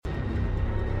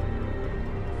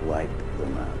wipe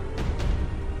them out.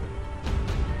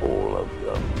 All of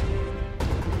them.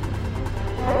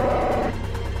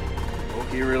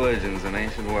 Wookiee religions and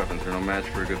ancient weapons are no match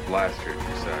for a good blaster at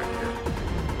your side,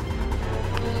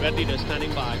 kid. Red leader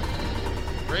standing by.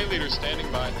 Gray leader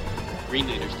standing by. Green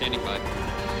leader standing by.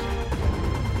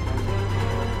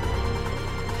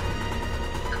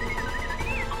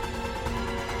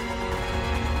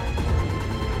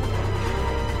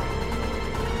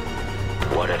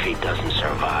 What if he doesn't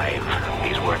survive?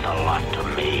 He's worth a lot to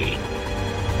me.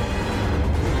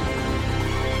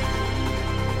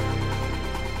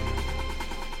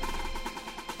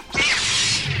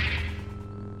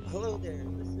 Hello there,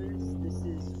 listeners. This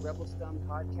is Rebel Scum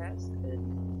Podcast,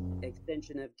 an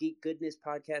extension of Geek Goodness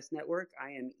Podcast Network. I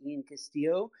am Ian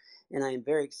Castillo, and I am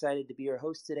very excited to be your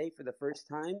host today for the first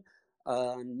time.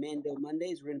 On Mando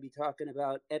Mondays, we're going to be talking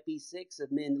about Epi 6 of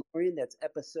Mandalorian. That's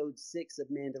Episode 6 of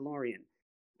Mandalorian.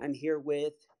 I'm here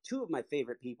with two of my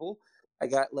favorite people. I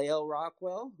got Lael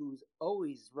Rockwell, who's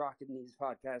always rocking these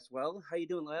podcasts well. How you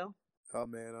doing, Lael? Oh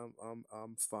man,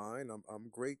 I'm fine. I'm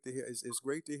great to hear. It's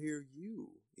great to hear you,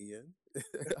 Ian.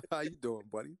 How you doing,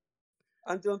 buddy?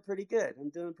 I'm doing pretty good.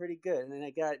 And then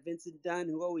I got Vincent Dunn,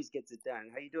 who always gets it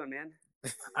done. How you doing, man?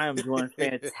 I am doing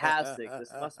fantastic.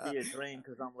 This must be a dream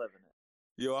because I'm living it.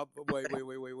 Yo,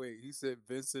 wait. He said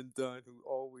Vincent Dunn, who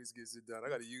always gets it done. I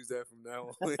got to use that from now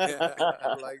on.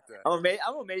 I like that.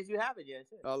 I'm amazed you haven't yet.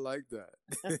 Too. I like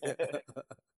that.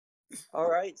 All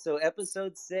right, so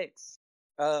Episode 6.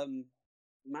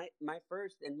 My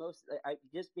first and most, I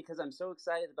just because I'm so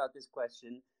excited about this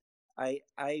question,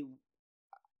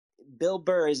 Bill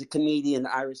Burr is a comedian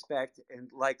I respect and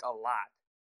like a lot,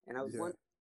 and I was wondering.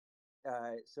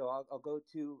 So I'll go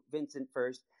to Vincent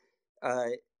first.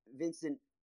 Vincent,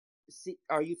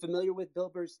 are you familiar with Bill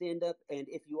Burr's stand-up? And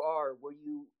if you are, were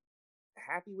you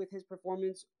happy with his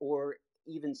performance or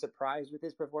even surprised with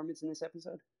his performance in this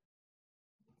episode?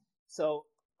 So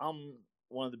I'm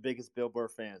one of the biggest Bill Burr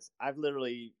fans. I've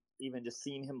literally even just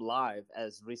seen him live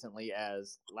as recently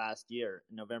as last year.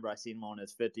 In November, I seen him on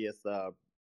his 50th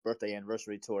birthday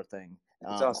anniversary tour thing.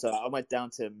 Awesome. So I went down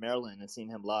to Maryland and seen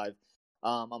him live.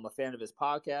 I'm a fan of his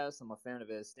podcast. I'm a fan of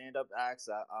his stand-up acts.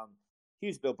 I'm a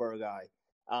huge Bill Burr guy.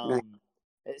 Right.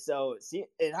 So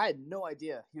and I had no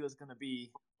idea he was going to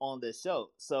be on this show.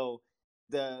 So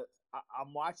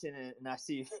I'm watching it and I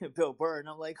see Bill Burr and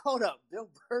I'm like, hold up, Bill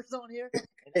Burr's on here?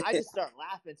 And I just start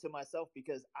laughing to myself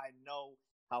because I know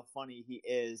how funny he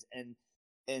is. And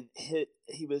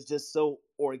he was just so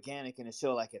organic in the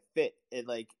show, like it fit. It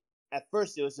like at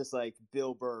first it was just like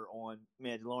Bill Burr on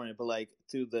Mandalorian, but like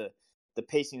through the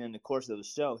pacing in the course of the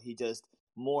show, he just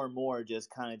more and more just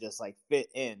kind of just like fit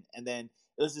in. And then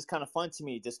it was just kind of fun to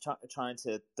me just trying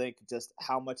to think just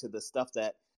how much of the stuff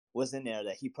that was in there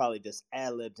that he probably just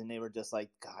ad-libbed and they were just like,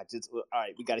 God, just all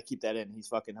right, we got to keep that in. He's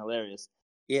fucking hilarious.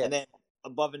 Yeah. And then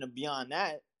above and beyond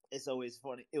that, it's always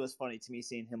funny. It was funny to me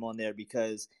seeing him on there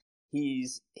because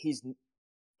he's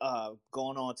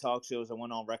going on talk shows. I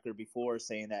went on record before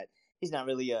saying that he's not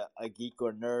really a geek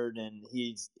or nerd, and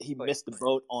he missed the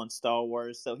boat on Star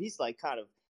Wars. So he's like kind of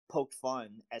poked fun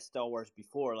at Star Wars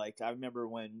before. Like I remember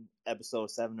when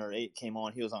episode 7 or 8 came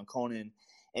on, he was on Conan,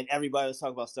 and everybody was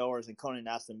talking about Star Wars, and Conan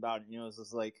asked him about it. And, it was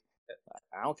just like,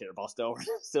 I don't care about Star Wars.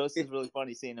 So it's just really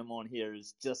funny seeing him on here,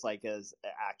 is just like as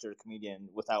an actor, comedian,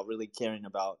 without really caring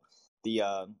about the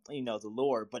the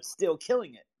lore, but still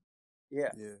killing it.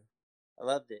 Yeah. I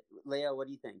loved it. Leia, what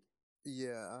do you think?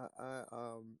 Yeah, I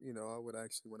would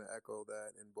actually want to echo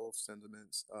that in both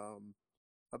sentiments.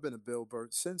 I've been a Bill Burr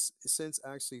since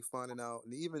actually finding out,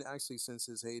 and even actually since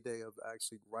his heyday of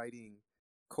actually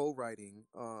co-writing,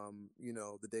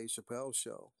 the Dave Chappelle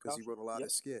show, because he wrote a lot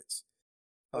of skits.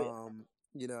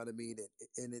 You know what I mean?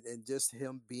 And just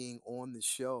him being on the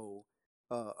show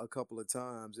a couple of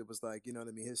times, it was like, you know what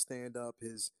I mean? His stand-up,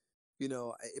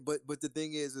 but the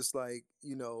thing is, it's like,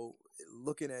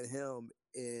 looking at him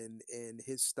in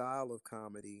his style of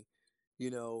comedy,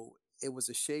 it was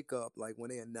a shakeup. Like when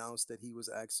they announced that he was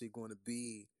actually going to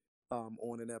be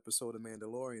on an episode of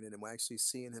Mandalorian, and I'm actually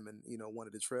seeing him in one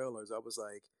of the trailers, I was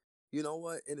like, you know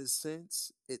what? In a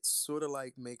sense, it sort of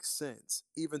like makes sense.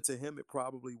 Even to him, it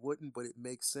probably wouldn't, but it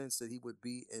makes sense that he would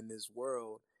be in this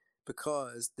world,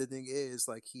 because the thing is,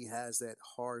 like, he has that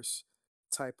harsh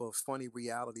type of funny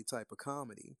reality type of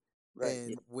comedy. Right.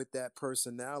 And with that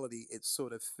personality, it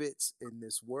sort of fits in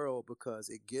this world because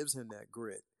it gives him that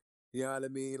grit. You know what I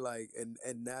mean? Like, and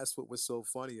that's what was so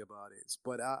funny about it.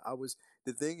 But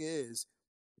the thing is,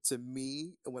 to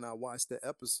me, when I watched the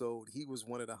episode, he was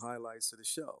one of the highlights of the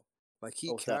show. Like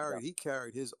he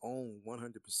carried his own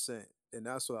 100%. And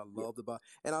that's what I loved about.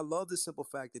 And I love the simple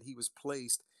fact that he was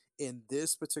placed in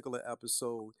this particular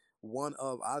episode,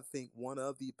 I think one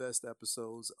of the best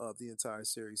episodes of the entire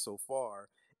series so far,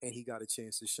 and he got a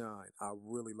chance to shine. I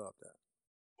really love that.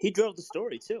 He drove the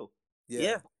story too. Yeah,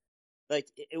 Yeah. Like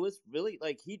it was really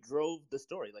like he drove the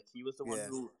story. Like he was the one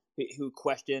Yeah. who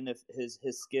questioned if his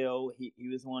skill. He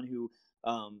was the one who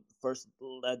first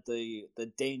led the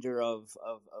danger of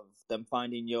them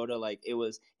finding Yoda. Like it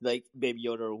was like Baby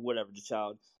Yoda or whatever the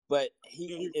child. But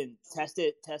he and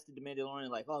tested the Mandalorian.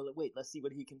 Like, oh wait, let's see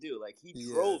what he can do. Like he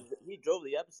Yeah. drove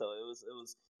the episode. It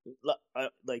was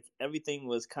like everything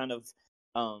was kind of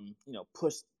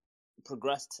pushed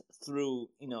progressed through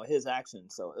his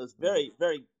actions. So it was very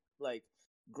like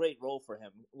great role for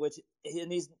him.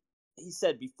 And he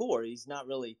said before he's not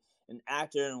really an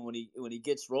actor, and when he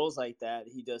gets roles like that,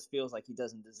 he just feels like he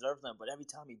doesn't deserve them. But every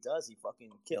time he does, he fucking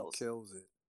kills. He kills it.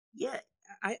 Yeah,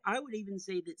 I would even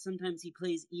say that sometimes he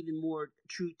plays even more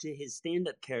true to his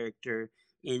stand-up character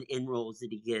in roles that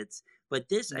he gets. But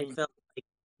this, I Mhm. felt like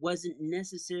wasn't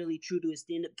necessarily true to his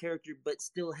stand-up character, but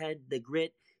still had the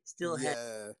grit, still had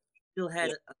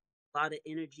Yeah. a lot of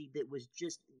energy that was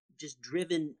just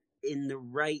driven in the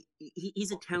right.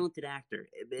 He's a talented actor,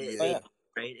 Oh Yeah. yeah.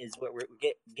 right? Is what we're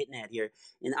getting at here,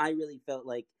 and I really felt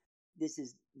like this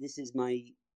is my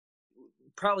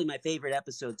probably my favorite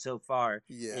episode so far,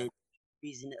 Yeah. and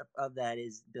reason of that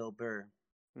is Bill Burr.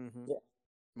 Mm-hmm. Yeah.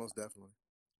 Most definitely.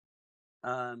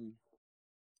 Um,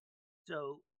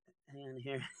 so hang on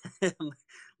here, I'm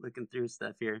looking through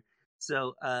stuff here.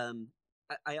 So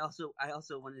I also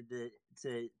wanted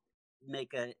to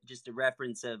make just a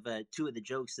reference of two of the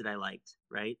jokes that I liked.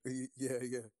 Right, Yeah.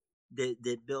 Yeah.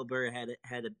 that Bill Burr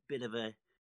had a bit of a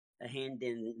hand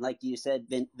in, like you said,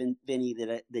 Vinny,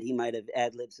 that he might have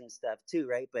ad libbed some stuff too,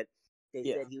 right? But they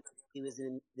Yeah. said he was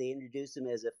in. They introduced him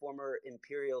as a former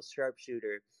Imperial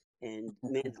sharpshooter, and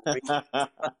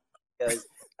Mandalorian goes,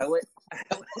 I was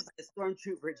a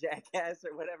stormtrooper, jackass,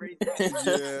 or whatever he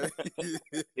said.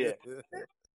 Yeah. Yeah.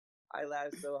 I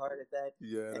laughed so hard at that.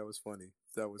 Yeah, that was funny.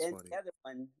 That was And funny. the other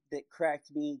one that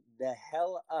cracked me the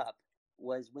hell up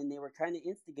was when they were kind of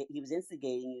instigating. He was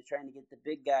instigating. He was trying to get the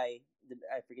big guy.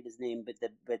 I forget his name, but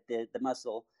the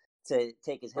muscle to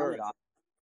take his helmet Berg. off.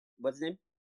 What's his name?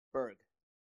 Berg.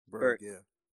 Berg, yeah.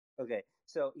 Okay,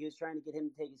 so he was trying to get him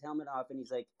to take his helmet off, and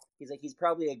he's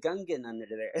probably a Gungan under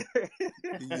there.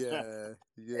 Yeah.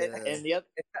 Yeah. And the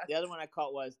other one I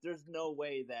caught was there's no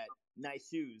way that Nice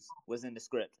Shoes was in the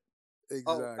script.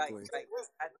 Oh, right, Exactly. right.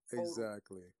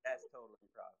 Exactly. That's total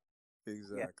improv. Yeah.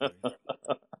 Exactly.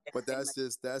 But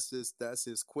that's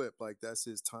his quip. Like that's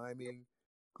his timing.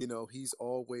 You know, he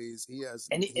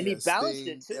And he has balanced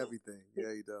sting, it too. everything.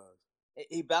 Yeah, he does.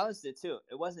 He balanced it too.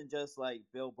 It wasn't just like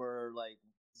Bill Burr like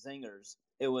zingers.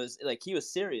 It was like he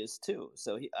was serious too.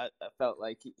 So I felt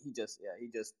like he just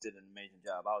did an amazing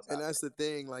job. I was And happy. that's the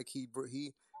thing. Like he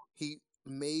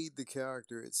made the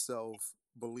character itself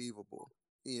believable.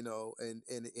 You know, and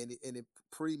it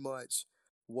pretty much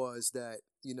was that,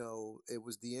 you know, it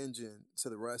was the engine to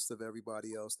the rest of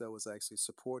everybody else that was actually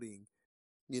supporting,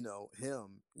 you know,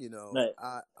 him. You know, Right.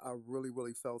 I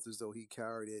really felt as though he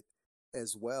carried it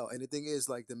as well. And the thing is,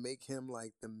 like, to make him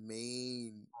like the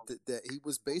main, that he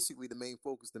was basically the main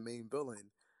focus, the main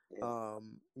villain, Yeah.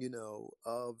 you know,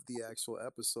 of the actual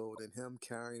episode, and him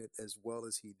carrying it as well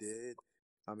as he did.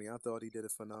 I mean, I thought he did a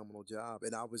phenomenal job,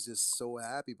 and I was just so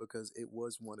happy because it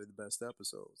was one of the best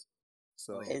episodes.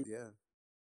 So And yeah.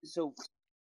 so,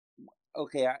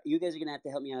 okay, you guys are gonna have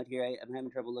to help me out here. I'm having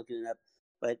trouble looking it up.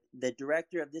 But the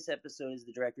director of this episode is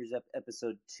the director's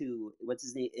episode 2. What's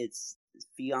his name? It's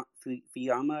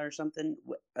Fiyama or something.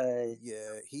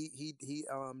 Yeah, he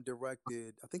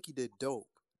directed. I think he did Dope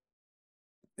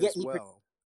Yeah, as well.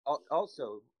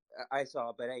 also I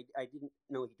saw, but I didn't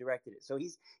know he directed it. So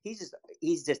he's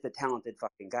just a talented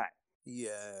fucking guy.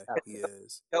 Yeah, he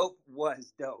is. Dope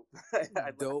was dope.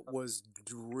 Dope was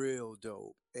real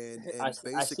dope, and I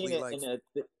seen basically it like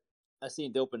I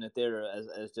seen Dope in the theater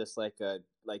as just like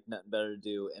nothing better to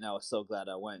do, and I was so glad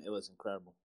I went. It was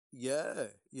incredible. yeah,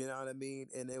 you know what I mean.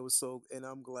 And it was so, and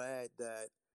I'm glad that,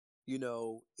 you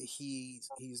know, he's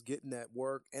getting that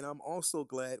work, and I'm also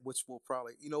glad, which we'll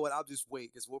probably, you know what, I'll just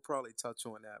wait because we'll probably touch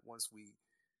on that once we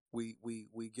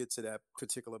get to that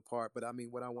particular part. But I mean,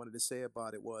 what I wanted to say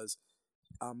about it was,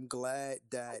 I'm glad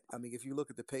that, I mean, if you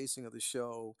look at the pacing of the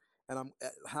show, and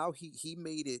how he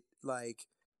made it, like,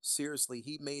 seriously,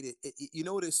 he made you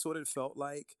know what it sort of felt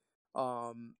like.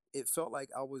 It felt like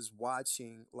I was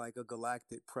watching like a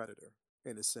galactic predator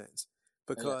in a sense,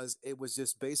 Yeah. because it was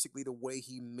just basically the way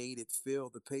he made it feel,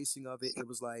 the pacing of it. It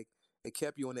was like it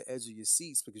kept you on the edge of your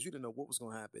seats because you didn't know what was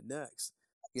going to happen next.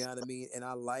 You know what I mean? And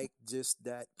I like just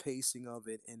that pacing of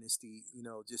it, and it's the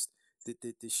just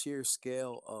the sheer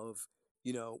scale of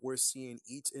we're seeing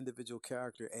each individual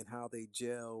character and how they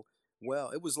gel.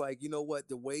 Well, it was like what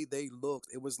the way they looked,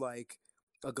 it was like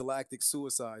a galactic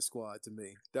Suicide Squad to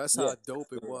me. That's Yeah. how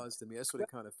dope it was to me. That's what it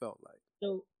kind of felt like.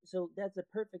 So that's a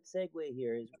perfect segue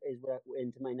here. Is what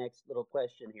into my next little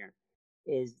question here,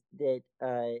 is that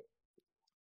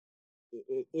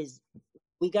is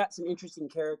we got some interesting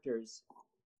characters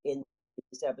in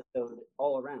this episode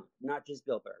all around, not just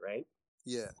Bill Burr, right?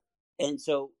 Yeah, And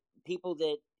so people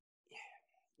that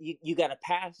you got a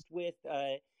past with,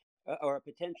 or a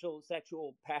potential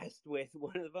sexual past with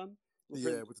one of them,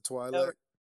 yeah, with the Twilight. for,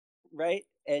 right?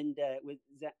 And with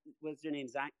what's their name,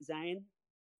 Zion,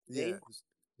 Yeah, Zane.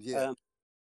 yeah, Um,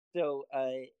 so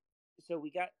so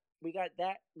we got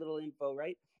that little info,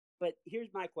 right? But here's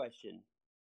my question: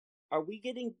 are we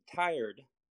getting tired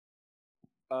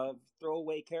of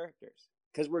throwaway characters?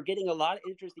 Because we're getting a lot of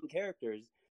interesting characters,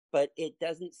 but it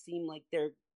doesn't seem like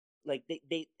they're like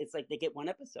they it's like they get one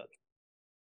episode.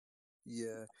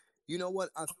 yeah. You know what?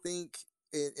 I think,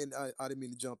 and I didn't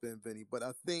mean to jump in, Vinny, but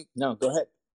No, go ahead.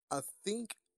 I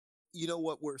think,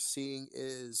 what we're seeing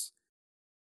is,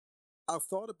 I've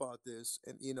thought about this,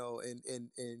 and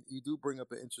and you do bring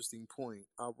up an interesting point.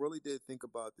 I really did think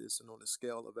about this, and on the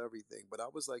scale of everything, but I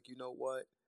was like, you know what?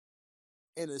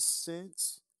 In a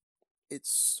sense,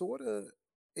 it's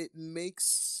it makes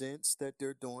sense that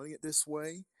they're doing it this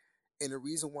way, and the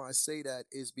reason why I say that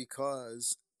is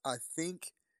because I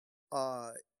think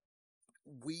uh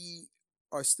we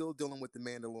are still dealing with the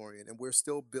Mandalorian, and we're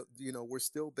still we're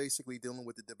still basically dealing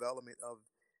with the development of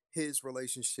his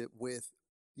relationship with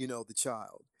the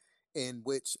child, in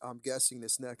which I'm guessing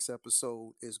this next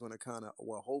episode is going to kind of,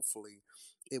 well, hopefully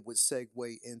it would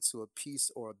segue into a piece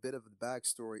or a bit of a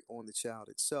backstory on the child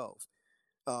itself.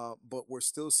 But we're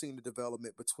still seeing the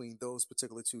development between those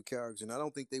particular two characters, and I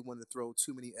don't think they want to throw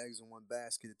too many eggs in one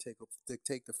basket to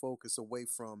take the focus away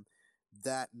from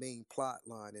that main plot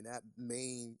line and that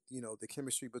main, the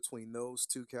chemistry between those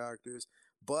two characters.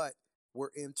 But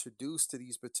we're introduced to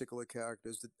these particular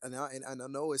characters, and I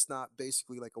know it's not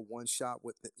basically like a one shot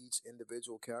with each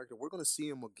individual character. We're going to see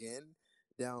them again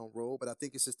down road, but I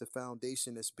think it's just the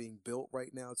foundation that's being built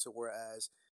right now, to whereas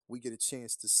we get a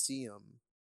chance to see them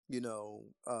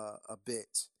a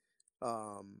bit,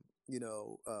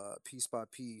 piece by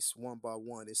piece, one by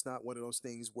one. It's not one of those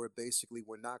things where basically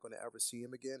we're not going to ever see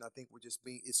him again. I think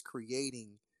it's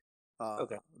creating uh,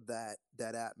 Okay. that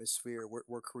atmosphere.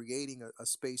 We're creating a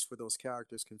space where those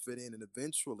characters can fit in, and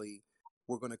eventually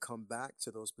we're going to come back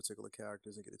to those particular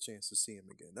characters and get a chance to see him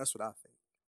again. That's what I think.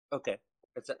 Okay.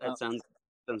 Uh, That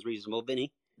sounds reasonable,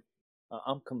 Vinny.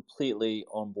 I'm completely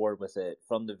on board with it.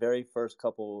 From the very first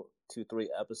couple, 2, 3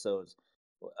 episodes,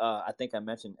 I think I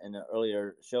mentioned in an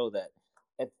earlier show that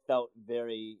it felt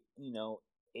very,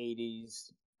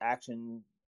 80s action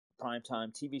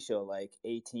primetime TV show like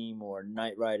A Team or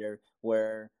Knight Rider,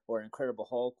 or Incredible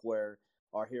Hulk, where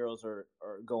our heroes are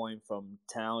going from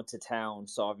town to town,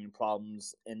 solving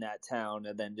problems in that town,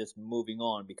 and then just moving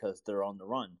on because they're on the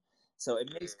run. So it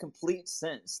makes complete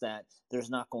sense that there's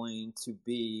not going to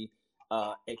be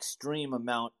extreme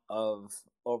amount of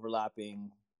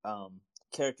overlapping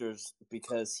characters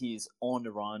because he's on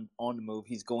the run, on the move.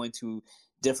 He's going to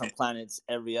different planets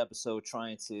every episode,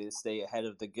 trying to stay ahead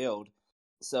of the guild.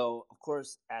 So, of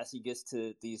course, as he gets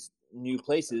to these new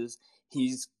places,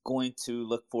 he's going to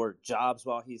look for jobs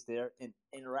while he's there and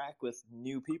interact with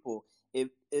new people. It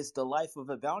is the life of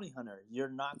a bounty hunter. You're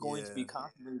not going to be Yeah.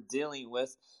 constantly dealing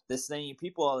with the same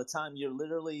people all the time. You're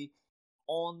literally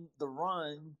on the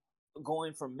run,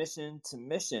 going from mission to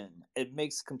mission. It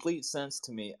makes complete sense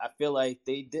to me. I feel like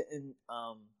they didn't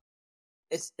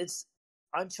it's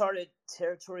uncharted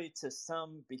territory to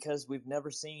some because we've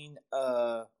never seen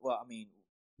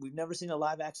we've never seen a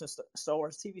live action Star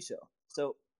Wars TV show.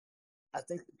 So I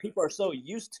think people are so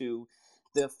used to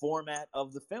the format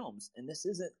of the films, and this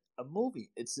isn't a movie;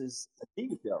 it's just a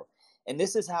TV show. And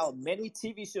this is how many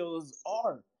TV shows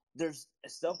are. There's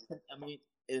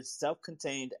it's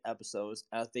self-contained episodes.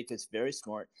 I think it's very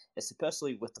smart,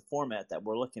 especially with the format that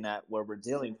we're looking at, where we're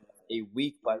dealing with a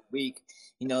week by week.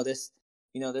 You know this.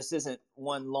 This isn't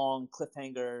one long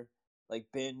cliffhanger like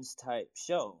binge type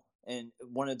show. And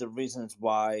one of the reasons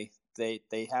why they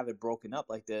have it broken up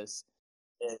like this,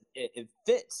 it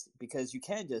fits because you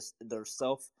can just, they're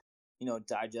self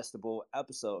digestible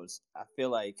episodes. I feel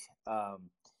like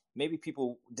maybe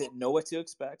people didn't know what to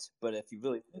expect, but if you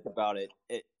really think about it,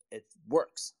 it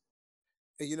works.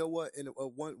 And you know what? And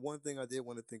one thing I did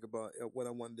want to think about, what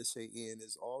I wanted to say, Ian,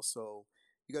 is also,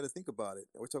 you got to think about it.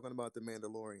 We're talking about the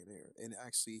Mandalorian here, and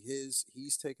actually,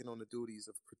 he's taking on the duties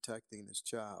of protecting this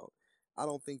child. I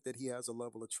don't think that he has a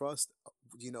level of trust.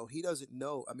 He doesn't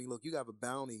know. I mean, look, you have a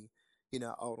bounty,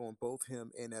 out on both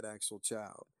him and that actual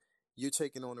child. You're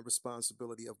taking on the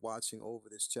responsibility of watching over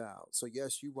this child. So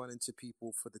yes, you run into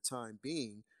people for the time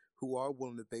being who are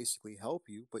willing to basically help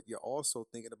you, but you're also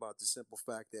thinking about the simple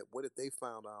fact that what if they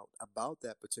found out about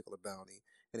that particular bounty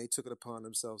and they took it upon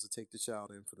themselves to take the child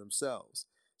in for themselves?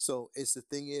 So the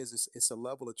thing is, it's a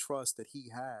level of trust that he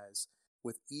has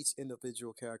with each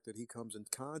individual character that he comes in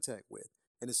contact with.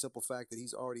 And the simple fact that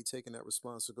he's already taken that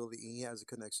responsibility and he has a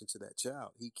connection to that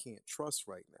child, he can't trust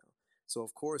right now. So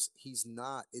of course he's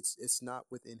not. It's not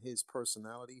within his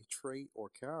personality trait or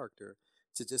character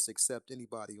to just accept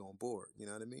anybody on board. You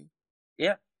know what I mean?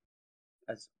 Yeah,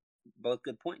 that's both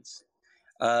good points.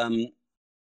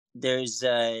 There's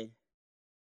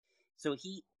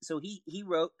he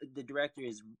wrote, the director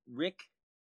is Rick.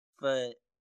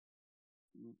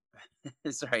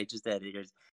 Sorry, I just had it.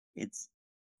 It's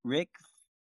Rick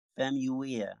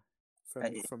Famuyiwa.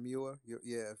 From you,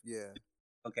 yeah, yeah.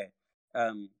 Okay.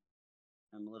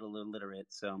 I'm a little illiterate,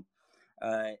 so.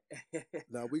 Uh,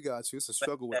 Now we got you. It's a but,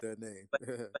 struggle with that name. but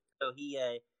so he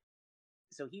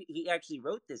actually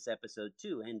wrote this episode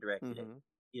too and directed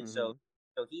it. So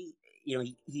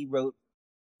he wrote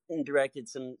and directed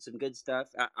some good stuff.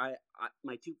 I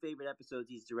my two favorite episodes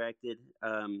he's directed.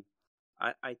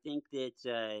 I think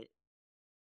that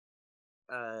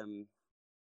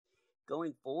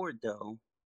going forward though,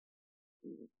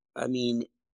 I mean,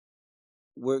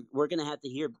 we're gonna have to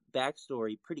hear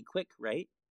backstory pretty quick, right?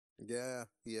 Yeah.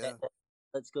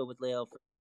 Let's go with Lael.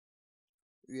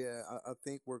 Yeah, I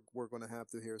think we're gonna have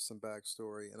to hear some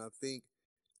backstory, and I think,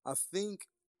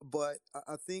 but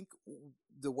I think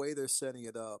the way they're setting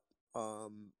it up,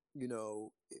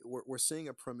 we're seeing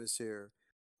a premise here,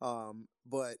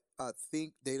 but I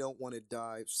think they don't want to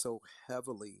dive so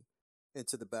heavily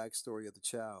into the backstory of the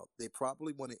child. They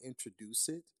probably want to introduce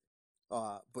it,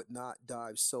 but not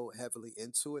dive so heavily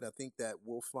into it. I think that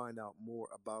we'll find out more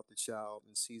about the child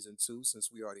in season 2, since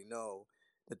we already know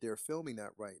that they're filming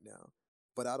that right now.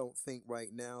 But I don't think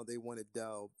right now they want to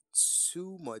delve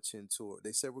too much into it.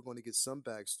 They said we're going to get some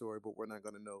backstory, but we're not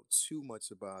going to know too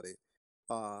much about it.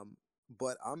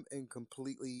 But I'm in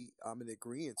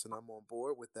agreement and I'm on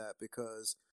board with that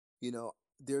because,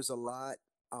 there's a lot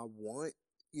I want,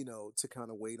 to kind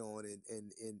of wait on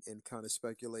and kind of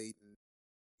speculate and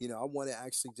I want to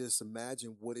actually just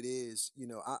imagine what it is.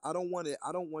 I don't want it.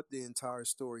 I don't want the entire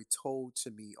story told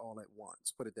to me all at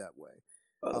once. Put it that way.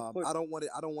 Of course. I don't want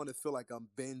it. I don't want to feel like I'm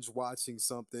binge watching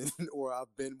something, or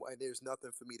and there's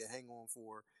nothing for me to hang on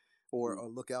for, or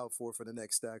look out for the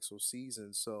next actual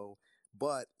season. So,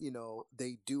 but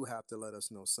they do have to let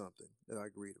us know something. And I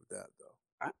agree with that,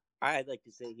 though. I'd like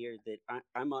to say here that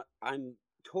I'm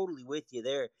totally with you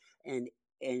there, and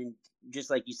just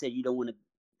like you said, you don't want to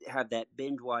have that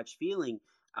binge watch feeling.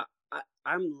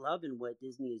 I'm loving what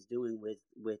Disney is doing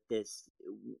with this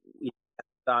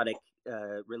episodic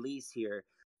release here,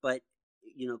 but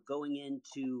going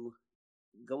into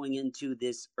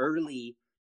this early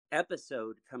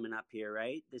episode coming up here,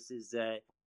 right? This is the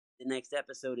next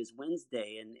episode is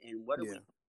Wednesday, and what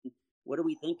are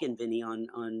we thinking, Vinny,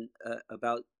 on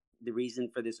about the reason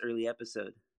for this early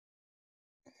episode?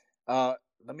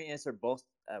 Let me answer both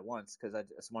at once because I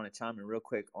just want to chime in real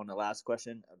quick on the last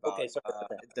question about Okay, sorry about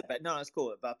that. no, that's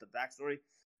cool about the backstory.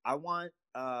 I want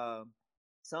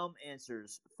some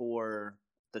answers for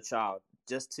the child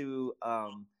just to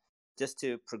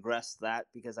progress that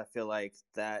because I feel like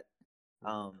that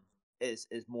is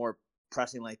more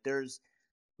pressing. Like there's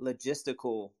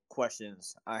logistical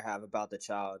questions I have about the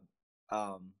child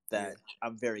that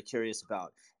I'm very curious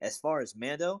about. As far as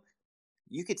Mando,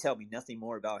 you could tell me nothing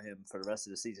more about him for the rest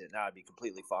of the season, and I'd be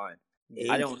completely fine.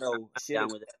 I don't know shit.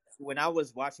 When I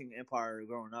was watching Empire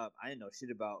growing up, I didn't know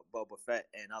shit about Boba Fett,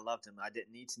 and I loved him. I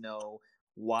didn't need to know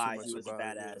why he was a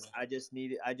badass.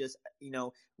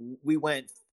 We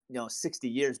went 60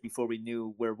 years before we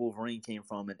knew where Wolverine came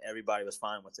from, and everybody was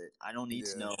fine with it. I don't need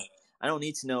to know. I don't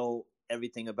need to know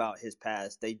everything about his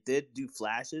past. They did do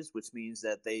flashes, which means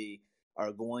that they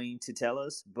are going to tell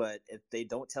us. But if they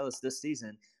don't tell us this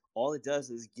season, all it does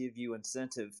is give you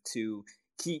incentive to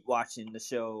keep watching the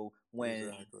show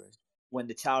when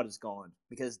the child is gone,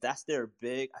 because that's their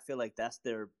big. I feel like that's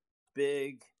their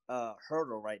big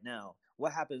hurdle right now.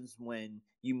 What happens when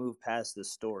you move past the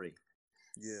story?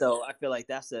 Yeah. So I feel like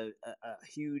that's a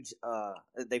huge.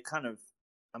 They've kind of.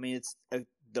 I mean, it's a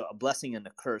blessing and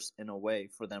a curse in a way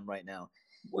for them right now.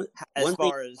 As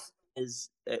far as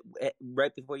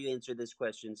right before you answer this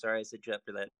question, sorry I set you up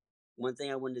for that. one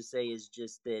thing I wanted to say is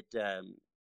just that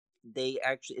they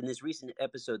actually, in this recent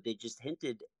episode, they just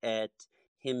hinted at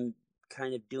him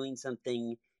kind of doing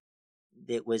something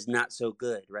that was not so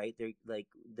good, right? They're like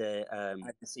the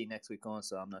I can see next week on,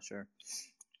 so I'm not sure.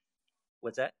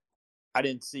 what's that? I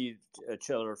didn't see a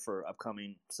trailer for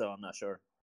upcoming, so I'm not sure.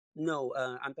 No,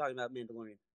 I'm talking about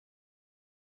Mandalorian.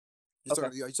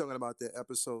 Are you talking about the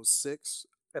episode 6?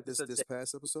 Episode This 6.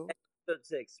 past episode? Episode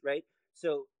 6, right?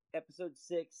 So episode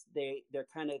 6, they're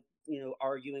kind of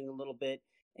arguing a little bit,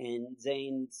 and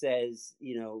Zane says,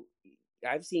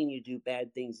 I've seen you do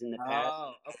bad things in the past,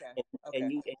 Oh, okay,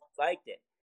 and you liked it,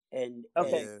 and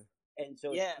okay, and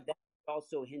so yeah. that's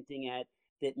also hinting at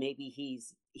that maybe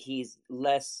he's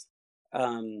less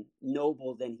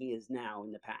noble than he is now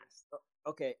in the past.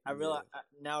 Okay, I realize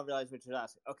now. I realize what you're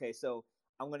asking. Okay, so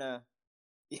I'm gonna.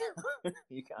 Yeah,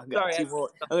 I got Sorry, two more.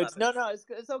 No,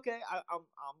 it's okay. I'm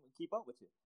gonna keep up with you.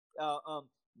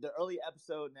 The early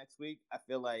episode next week, I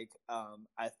feel like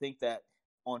I think that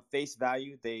on face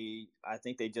value, I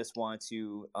think they just want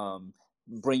to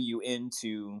bring you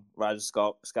into Rise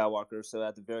of Skywalker. So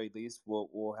at the very least,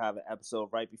 we'll have an episode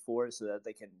right before it, so that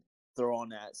they can throw on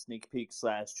that sneak peek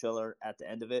 / trailer at the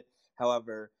end of it.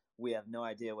 However, we have no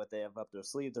idea what they have up their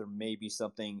sleeve. There may be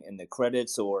something in the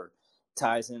credits or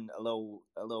ties in a little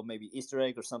maybe Easter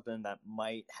egg or something that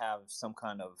might have some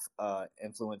kind of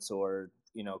influence or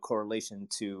correlation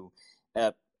to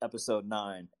episode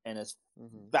 9. And it's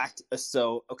back to,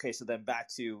 so then back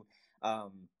to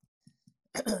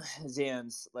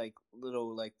Zan's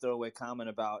little throwaway comment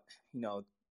about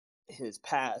his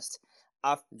past.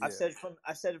 I've said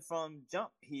it from jump.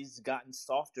 He's gotten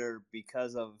softer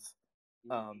because of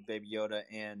Baby Yoda,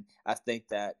 and I think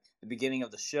that the beginning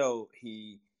of the show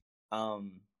he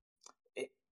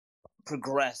it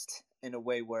progressed in a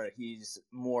way where he's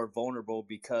more vulnerable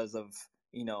because of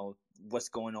what's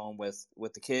going on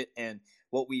with the kid. And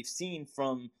what we've seen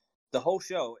from the whole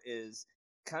show is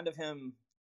kind of him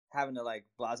having a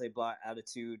blase blah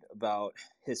attitude about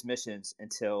his missions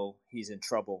until he's in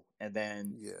trouble, and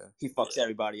then he fucks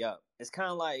everybody up.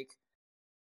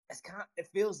 It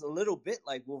feels a little bit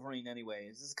like Wolverine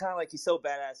anyways. It's kind of like he's so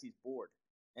badass he's bored,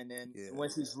 and then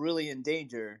once he's really in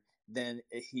danger, then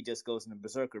he just goes into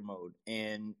berserker mode,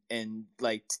 and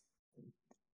like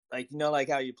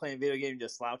how you're playing video game,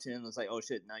 just slouching, and it's like, oh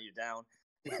shit, now you're down.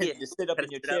 You sit up in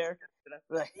your chair.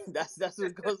 Like that's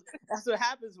what goes. That's what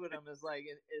happens with him. It's like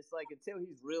until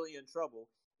he's really in trouble,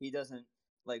 he doesn't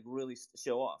really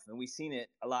show off. And we've seen it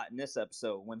a lot in this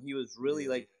episode. When he was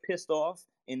really pissed off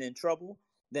and in trouble,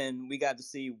 then we got to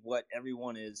see what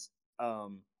everyone is,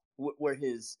 where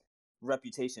his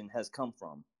reputation has come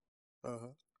from.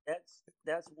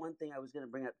 That's one thing I was going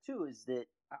to bring up too, is that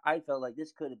I felt like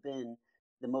this could have been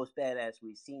the most badass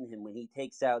we've seen him, when he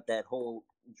takes out that whole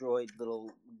droid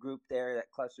little group there, that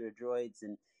cluster of droids,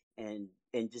 and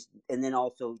then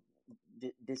also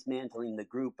dismantling the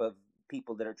group of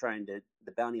people that are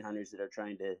the bounty hunters that are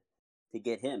trying to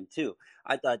get him too.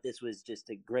 I thought this was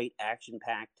just a great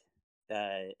action-packed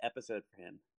episode for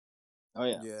him. Oh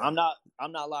yeah. I'm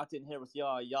not locked in here with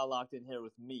y'all. Y'all locked in here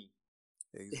with me.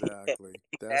 Exactly.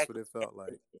 That's what it felt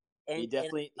like. He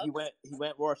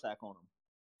went Rorschach on him.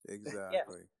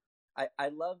 Exactly. Yeah. I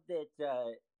love that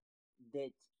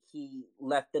that he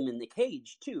left them in the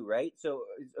cage too, right? So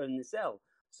in the cell.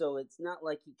 So it's not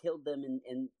like he killed them,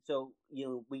 and so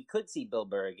we could see Bill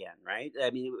Burr again, right?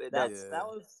 I mean, that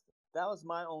was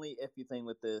my only iffy thing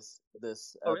with this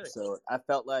episode. Really? I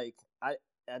felt like I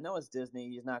know it's Disney.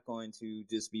 He's not going to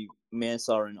just be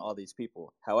manslaughtering all these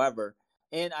people. However,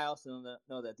 and I also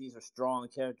know that these are strong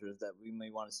characters that we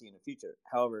may want to see in the future.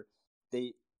 However,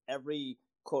 every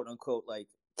quote unquote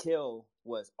kill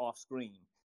was off screen,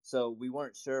 so we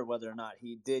weren't sure whether or not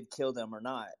he did kill them or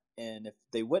not. And if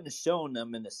they wouldn't have shown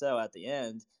them in the cell at the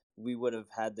end, we would have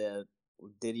had the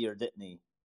did he or didn't he?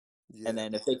 Yeah. And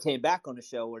then if they came back on the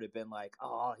show, it would have been like,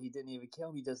 oh, he didn't even kill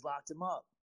him, he just locked him up.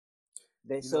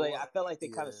 I felt like they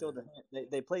kind of showed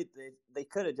they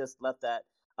could have just left that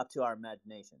up to our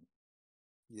imagination.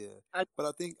 Yeah, but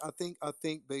I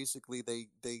think basically they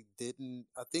didn't.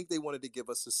 I think they wanted to give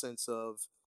us a sense of,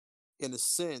 in a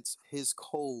sense, his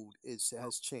code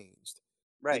has changed.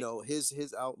 Right.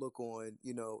 His outlook on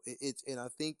it's, and I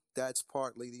think that's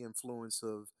partly the influence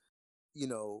of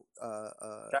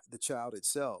the child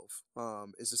itself.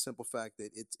 Is the simple fact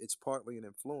that it's partly an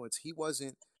influence. He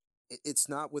wasn't. It's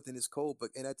not within his code,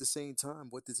 but and at the same time,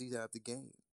 what does he have to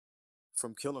gain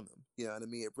from killing them? You know what I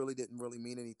mean? It really didn't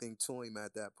mean anything to him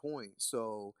at that point.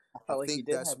 So I think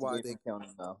that's why they killed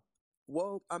him, though.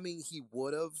 Well, I mean, he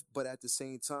would have, but at the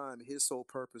same time, his sole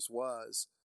purpose was,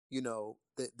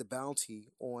 the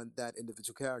bounty on that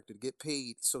individual character to get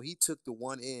paid. So he took the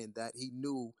one end that he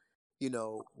knew,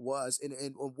 was,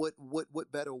 and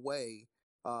what better way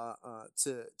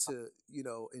to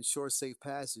ensure safe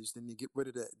passage than to get rid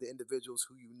of the individuals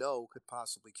who could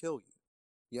possibly kill you.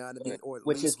 You know what I mean? Or at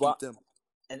Which is least why, keep them.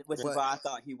 and which is But why I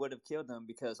thought he would have killed them,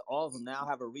 because all of them now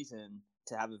have a reason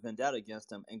to have a vendetta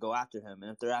against him and go after him.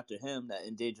 And if they're after him, that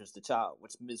endangers the child,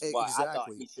 which is why I thought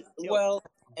exactly. he should have killed him. Well,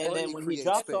 And But then it when he creates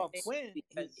drops off space. Quinn,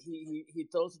 because he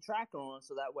throws a tracker on,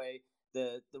 so that way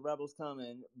the rebels come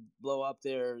and blow up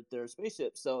their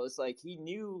spaceship. So it's like he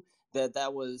knew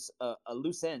that was a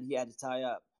loose end he had to tie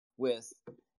up with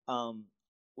um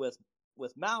with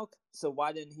Malk. So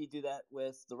why didn't he do that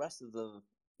with the rest of the?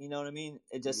 You know what I mean?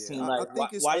 It just Yeah, seemed like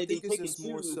why I did he think it's pick and just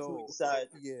more choose who he so. decided?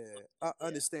 Yeah, I Yeah,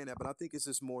 understand that, but I think it's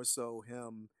just more so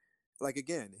him. Like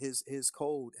again, his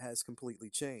code has completely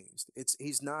changed.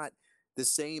 He's not the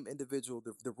same individual,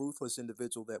 the ruthless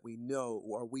individual that we know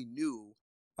or we knew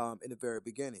in the very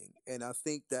beginning. And I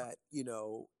think that in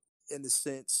the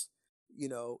sense,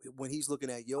 when he's looking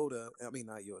at Yoda, I mean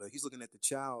not Yoda, he's looking at the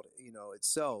child,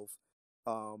 itself,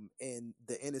 and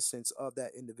the innocence of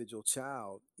that individual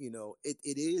child, it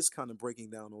is kind of breaking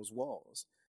down those walls.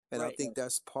 And I right. think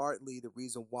that's partly the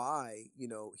reason why,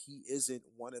 he isn't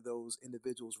one of those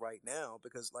individuals right now.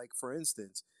 Because, like, for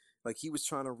instance, like he was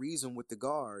trying to reason with the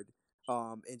guard,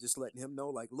 and just letting him know,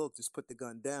 like, look, just put the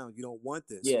gun down. You don't want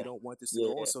this. You yeah, don't want this to yeah,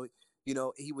 go on. So,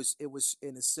 it was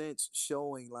in a sense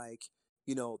showing, like,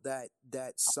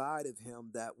 that side of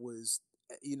him that was,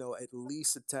 at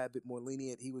least a tad bit more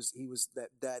lenient. He was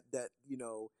that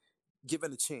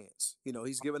given a chance.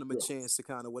 He's given him a yeah. chance to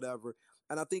kind of whatever.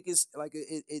 And I think it's like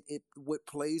it what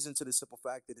plays into the simple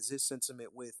fact that is his sentiment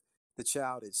with the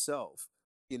child itself.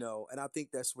 And I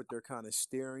think that's what they're kind of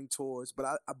steering towards. But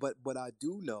I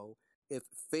do know, if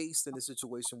faced in a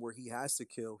situation where he has to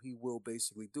kill, he will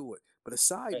basically do it. But a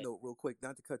side Right. note, real quick,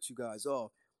 not to cut you guys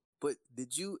off, but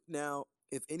did you now?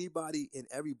 If anybody and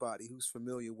everybody who's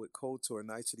familiar with KOTOR,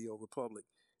 Knights of the Old Republic,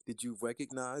 did you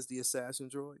recognize the assassin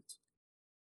droids?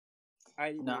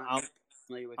 I did No, not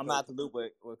familiar with I'm Code. not the loop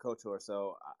with Kotor,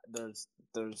 so there's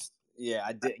yeah,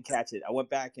 I didn't catch it. I went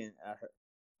back and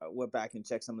I went back and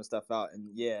checked some of the stuff out, and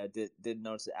yeah, I did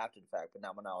notice it after the fact, but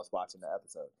not when I was watching the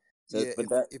episode. So, Yeah, but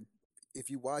that if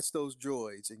you watch those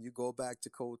droids and you go back to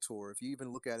KOTOR, if you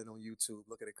even look at it on YouTube,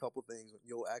 look at a couple things,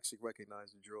 you'll actually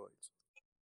recognize the droids.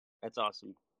 That's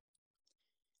awesome.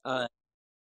 So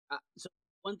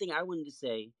one thing I wanted to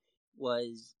say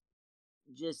was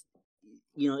just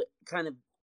kind of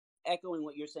echoing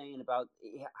what you're saying about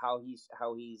how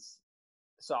he's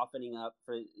softening up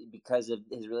because of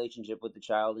his relationship with the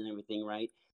child and everything, right?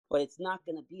 But it's not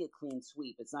going to be a clean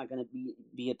sweep. It's not going to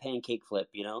be a pancake flip.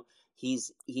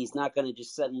 He's not going to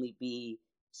just suddenly be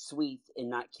sweet and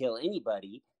not kill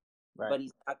anybody. right. But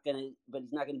he's not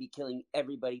gonna be killing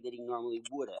everybody that he normally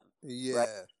would have, right?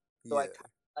 Yeah, So yeah,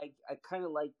 I kind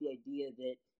of like the idea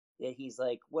that he's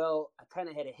like, well, I kind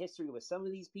of had a history with some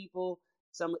of these people.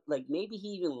 Some, like, maybe he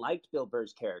even liked Bill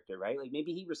Burr's character, right? Like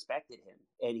maybe he respected him,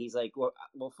 and he's like, well,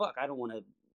 fuck, I don't want to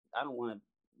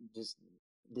just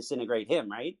disintegrate him,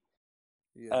 right?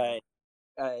 yeah,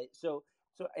 Uh,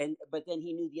 but then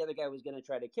he knew the other guy was gonna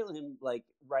try to kill him, like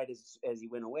right as he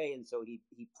went away, and so he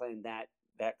planned that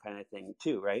kind of thing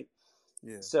too, right?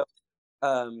 yeah. So,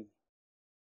 um,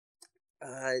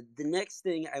 the next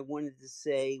thing I wanted to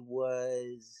say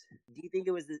was, do you think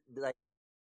it was like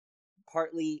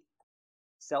partly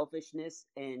selfishness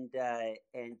and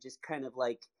just kind of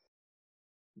like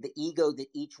the ego that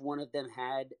each one of them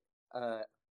had, uh,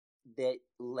 that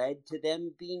led to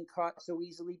them being caught so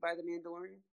easily by the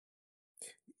Mandalorian?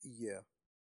 Yeah,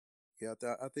 yeah.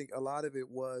 I think a lot of it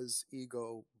was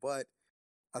ego, but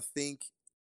I think,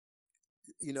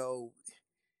 you know,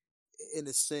 in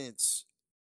a sense,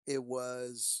 it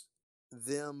was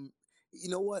them. You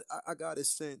know what? I got a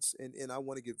sense, and I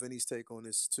want to get Vinny's take on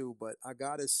this too, but I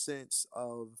got a sense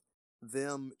of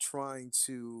them trying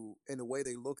to, in the way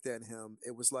they looked at him,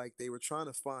 it was like they were trying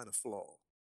to find a flaw.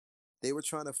 They were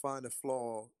trying to find a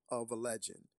flaw of a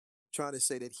legend, trying to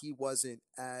say that he wasn't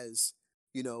as,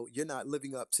 you're not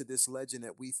living up to this legend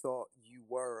that we thought you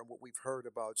were and what we've heard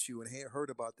about you and heard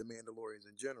about the Mandalorians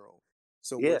in general.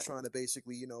 So we're Yeah, trying to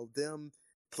basically, them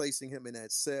placing him in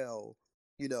that cell,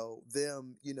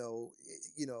 them,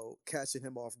 catching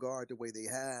him off guard the way they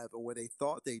have or what they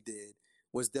thought they did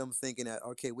was them thinking that,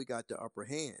 okay, we got the upper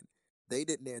hand. They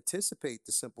didn't anticipate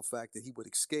the simple fact that he would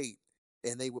escape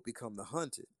and they would become the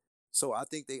hunted. So I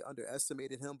think they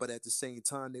underestimated him, but at the same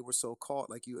time, they were so caught,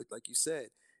 like you said,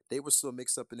 they were so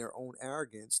mixed up in their own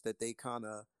arrogance that they kind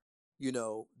of,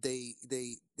 they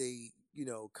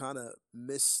kind of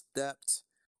misstepped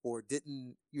or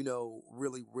didn't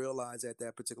really realize at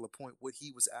that particular point what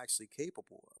he was actually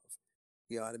capable of.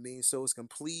 You know what I mean? So it's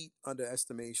complete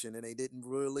underestimation, and they didn't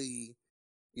really,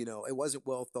 it wasn't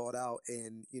well thought out.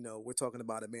 And we're talking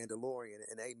about a Mandalorian,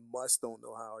 and they must don't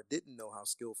know how or didn't know how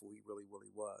skillful he really,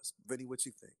 really was. Vinny, what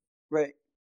you think? Right.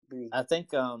 Vinny. I think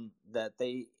that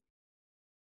they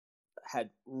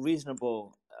had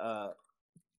reasonable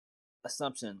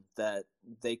assumption that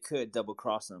they could double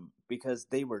cross him because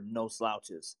they were no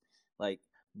slouches. Like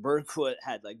Bergwood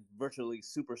had like virtually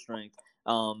super strength,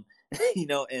 and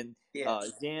Yeah.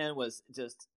 Jan was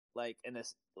just like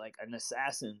an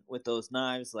assassin with those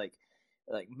knives. Like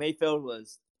Mayfield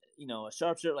was, a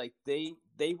sharpshooter. Like they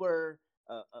were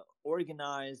a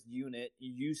organized unit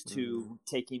used to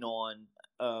taking on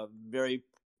very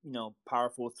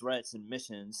powerful threats and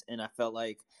missions, and I felt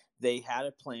like they had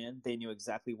a plan. They knew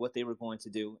exactly what they were going to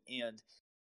do, and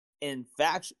in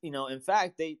fact,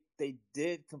 they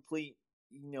did complete,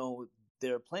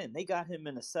 their plan. They got him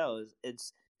in a cell.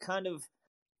 It's kind of,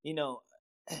 you know,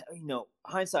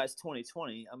 hindsight's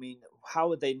 2020. I mean, how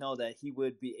would they know that he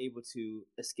would be able to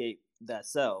escape that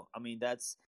cell? I mean,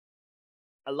 that's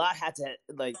a lot had to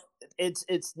like.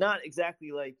 It's not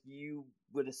exactly like you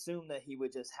would assume that he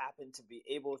would just happen to be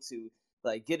able to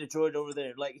like get a droid over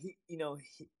there. Like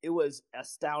it was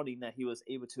astounding that he was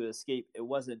able to escape. It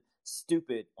wasn't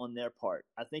stupid on their part.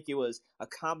 I think it was a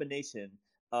combination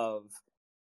of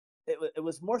it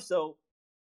was more so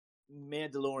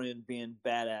Mandalorian being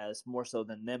badass more so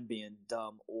than them being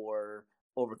dumb or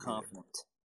overconfident.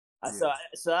 Yeah.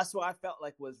 So that's what I felt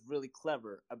like was really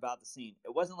clever about the scene.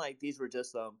 It wasn't like these were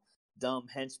just dumb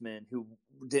henchmen who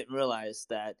didn't realize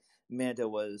that Mando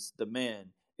was the man.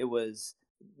 It was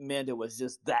Mando was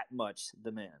just that much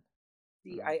the man.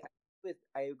 See, I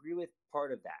agree with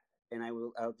part of that, and I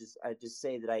just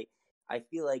say that I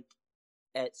feel like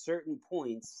at certain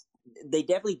points they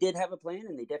definitely did have a plan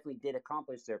and they definitely did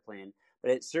accomplish their plan,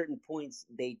 but at certain points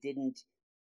they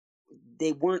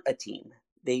weren't a team.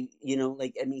 They,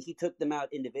 like, I mean, he took them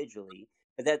out individually,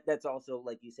 but that's also,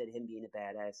 like you said, him being a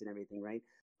badass and everything, right?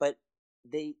 But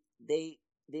they they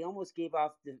they almost gave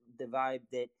off the vibe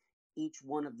that each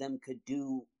one of them could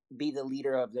be the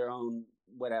leader of their own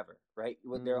whatever, right?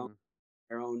 With their own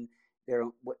their own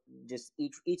what just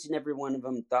each and every one of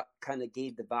them thought kind of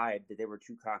gave the vibe that they were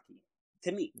too cocky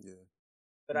to me. Yeah.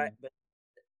 But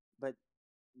but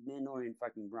Mandalorian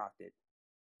fucking rocked it.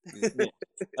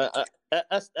 Yeah.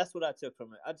 That's what I took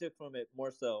from it. I took from it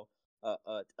more so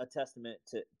a testament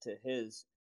to his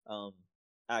um,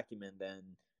 acumen than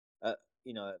uh,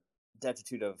 you know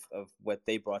destitute of what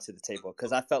they brought to the table.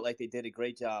 Because I felt like they did a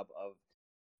great job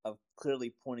of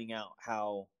clearly pointing out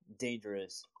how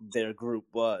dangerous their group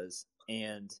was,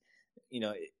 and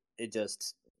it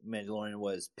just Mandalorian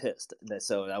was pissed that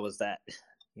so that was that,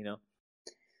 you know.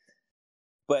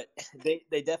 But they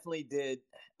definitely did.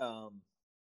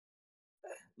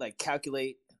 Like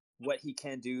calculate what he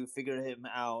can do, figure him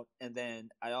out, and then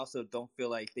I also don't feel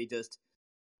like they just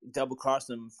double crossed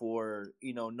him for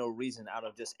no reason out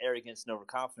of just arrogance and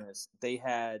overconfidence. They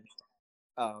had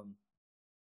um,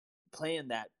 planned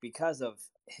that because of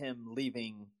him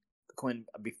leaving Quinn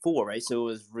before, right? So it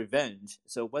was revenge.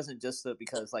 So it wasn't just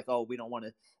because like we don't want to.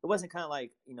 It wasn't kind of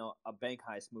like a bank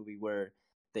heist movie where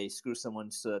they screw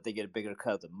someone so that they get a bigger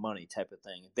cut of the money type of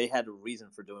thing. They had a reason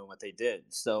for doing what they did.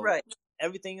 So Right.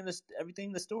 everything in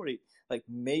the story like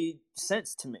made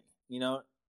sense to me.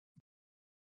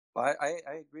 Well,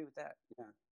 I agree with that.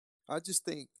 Yeah. I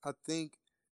think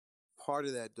part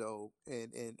of that though,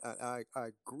 and I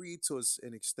agree to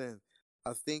an extent.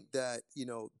 I think that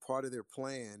part of their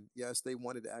plan. Yes, they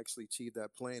wanted to actually achieve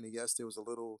that plan, and yes, there was a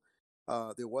little,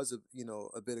 there was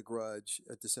a bit of grudge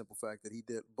at the simple fact that he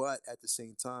did, but at the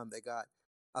same time, they got.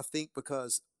 I think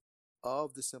because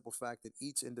of the simple fact that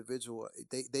each individual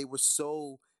they were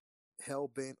so hell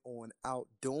bent on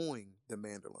outdoing the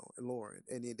Mandalorian,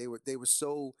 and they were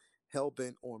so hell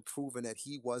bent on proving that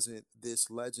he wasn't this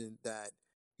legend that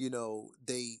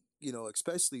they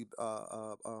especially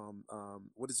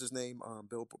what is his name,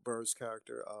 Bill Burr's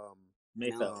character,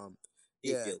 Mayfeld.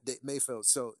 yeah, Mayfield.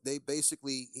 So they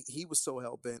basically he was so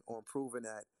hell bent on proving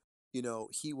that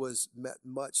he was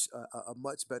a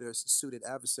much better suited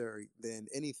adversary than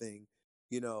anything,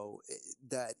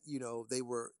 that they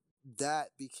were that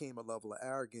became a level of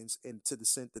arrogance, and to the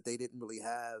sense that they didn't really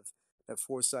have that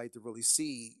foresight to really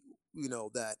see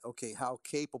that okay how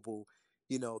capable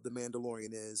the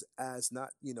Mandalorian is as not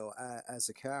as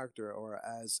a character or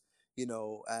as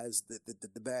as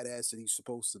the badass that he's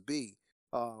supposed to be.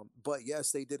 But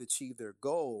yes, they did achieve their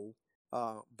goal,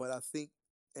 But I think,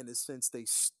 in a sense, they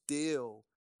still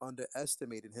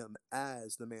underestimated him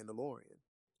as the Mandalorian.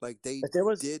 Like they But there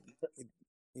was did.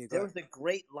 Yeah, go there ahead. was a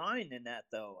great line in that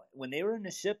though. When they were in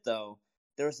the ship though,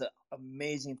 there was an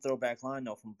amazing throwback line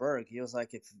though from Berg. He was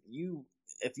like, "If you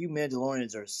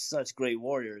Mandalorians are such great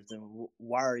warriors, then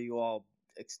why are you all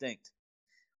extinct?"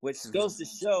 Which goes to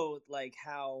show like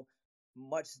how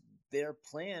much their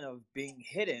plan of being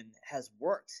hidden has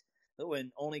worked.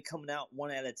 When only coming out one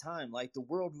at a time, like the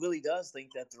world really does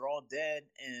think that they're all dead,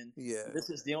 and Yeah, this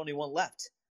is the only one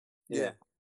left. yeah,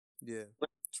 Yeah. yeah.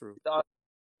 True.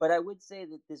 But I would say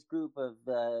that this group of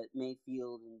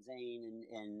Mayfield and Zane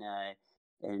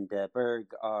and Berg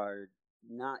are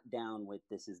not down with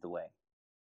 "this is the way."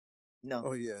 No,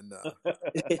 Oh yeah, nah.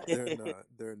 They're that not.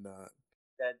 They're not.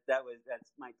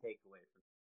 that's my takeaway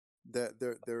That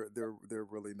they're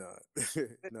really not.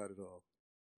 Not at all.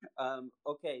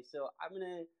 Okay, so I'm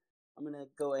gonna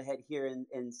go ahead here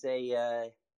and say,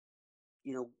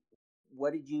 you know,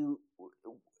 what did you,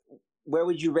 where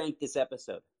would you rank this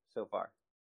episode so far?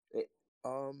 It,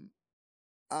 Um,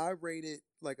 I rate it,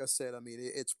 like I said. I mean,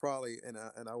 it's probably, and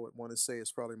I would want to say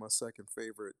it's probably my second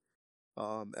favorite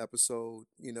episode.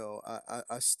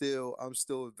 I'm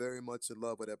still very much in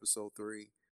love with episode 3.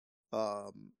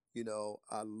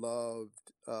 I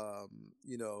loved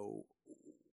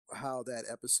how that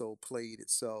episode played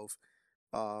itself,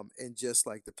 and just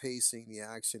like the pacing, the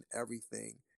action,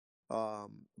 everything.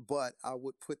 But I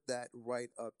would put that right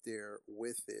up there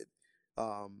with it.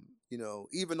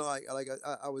 Even though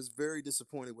I was very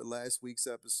disappointed with last week's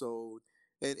episode,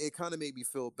 and it kind of made me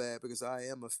feel bad because I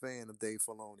am a fan of Dave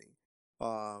Filoni.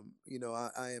 I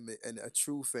am a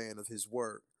true fan of his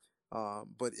work.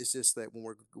 But it's just that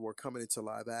when we're coming into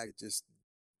live act, just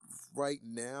right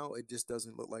now it just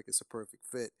doesn't look like it's a perfect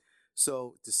fit.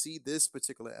 So to see this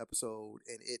particular episode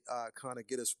and it kind of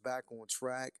get us back on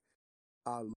track,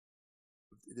 I love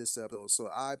this episode. So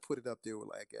I put it up there with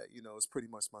it's pretty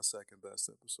much my second best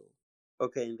episode.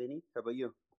 okay, and Vinny, how about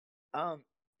you? um,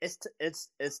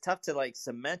 it's tough to like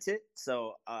cement it.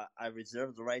 So I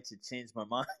reserve the right to change my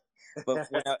mind. But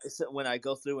when I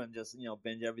go through and just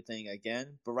binge everything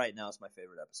again, but right now it's my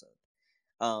favorite episode.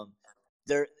 Um,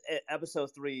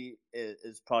 episode 3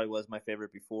 is probably was my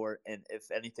favorite before, and if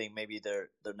anything, maybe they're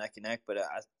neck and neck. But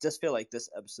I just feel like this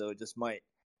episode just might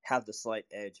have the slight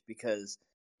edge because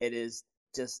it is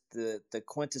just the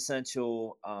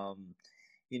quintessential.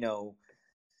 You know,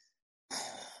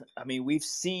 I mean, we've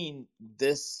seen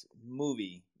this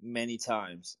movie many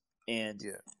times, and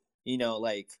Yeah,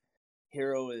 like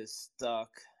hero is stuck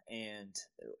and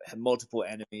have multiple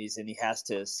enemies, and he has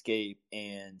to escape,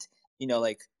 and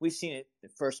like we've seen it in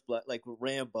First Blood, like with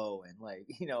Rambo, and like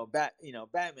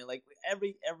Batman. Like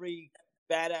every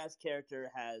badass character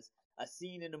has a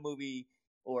scene in a movie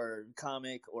or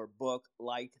comic or book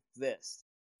like this,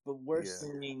 but we're yeah,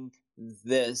 seeing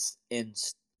this in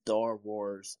Star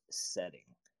Wars setting.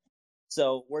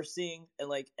 So we're seeing, and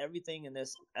like everything in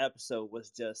this episode was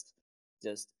just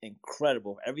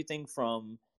incredible. Everything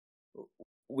from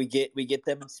we get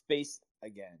them in space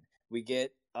again. We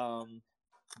get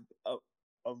a,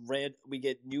 we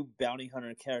get new bounty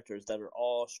hunter characters that are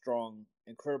all strong,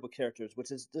 incredible characters,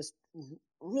 which is just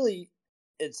really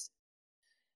it's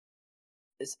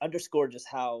it's underscored just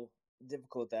how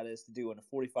difficult that is to do in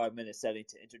a 45-minute setting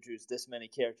to introduce this many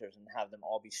characters and have them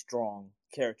all be strong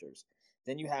characters.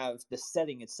 Then you have the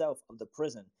setting itself of the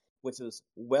prison, which was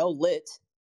well lit.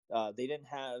 They didn't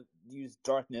have use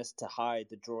darkness to hide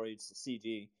the droids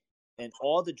CG, and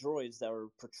all the droids that were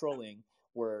patrolling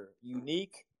were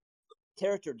unique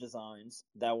character designs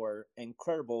that were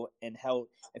incredible and how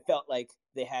it felt like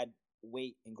they had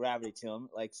weight and gravity to them.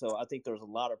 Like, so I think there was a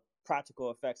lot of practical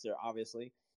effects there,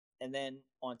 obviously. And then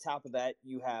on top of that,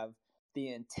 you have the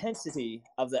intensity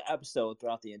of the episode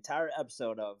throughout the entire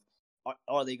episode of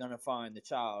are they going to find the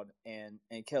child and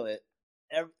kill it?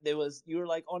 There was you were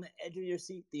like on the edge of your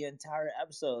seat the entire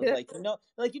episode, Yeah. like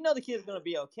the kid's gonna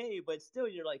be okay, but still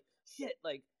you're like shit,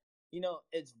 like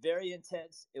it's very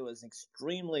intense. It was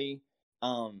extremely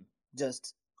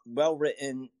just well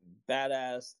written,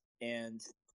 badass, and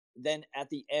then at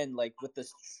the end, like with the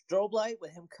strobe light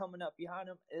with him coming up behind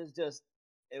him,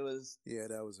 it was yeah.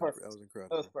 That perfect. was It was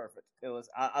incredible. perfect. It was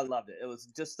I loved it. It was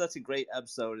just such a great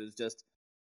episode. It was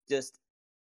just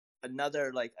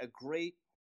another like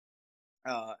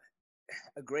uh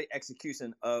a great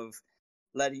execution of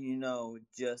letting you know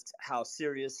just how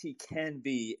serious he can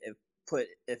be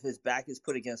if his back is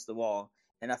put against the wall.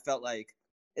 And I felt like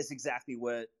it's exactly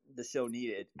what the show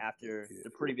needed after Yeah, the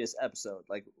previous episode,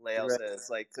 like Lael Right, says,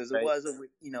 like because it right. was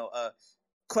a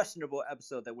questionable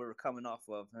episode that we were coming off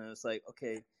of, and it's like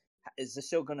okay, is the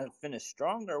show gonna finish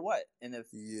strong or what? And if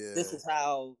this Yeah. is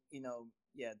how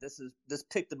this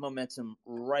picked the momentum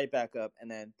right back up and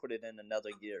then put it in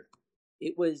another gear.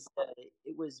 It was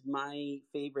my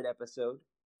favorite episode,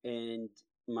 and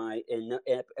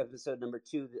episode number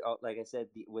 2, like I said,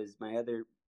 was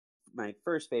my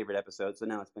first favorite episode. So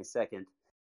now it's my second.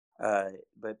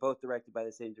 But both directed by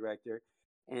the same director,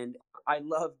 and I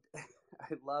loved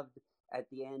I loved at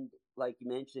the end, like you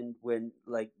mentioned, when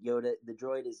like Yoda, the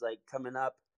droid, is like coming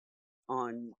up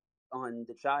on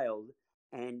the child,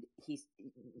 and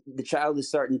the child is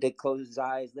starting to close his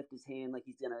eyes, lift his hand like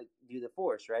he's gonna do the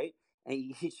Force, right?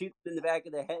 And he shoots him in the back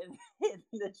of the head, and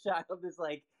the child is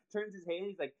like turns his hand.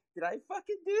 He's like, "Did I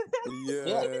fucking do that?" Yeah.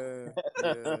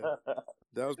 Yeah.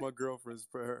 That was my girlfriend's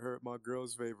my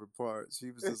girl's favorite part.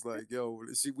 She was just like, "Yo,"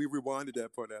 we rewinded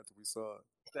that part after we saw it.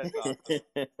 That's awesome.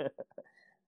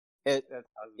 It That's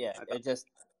awesome. yeah, it just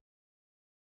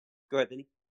Go ahead, Vinny.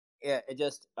 it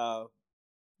just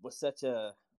was such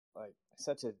an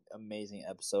amazing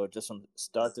episode, just from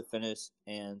start to finish,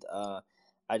 and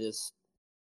I just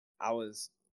I was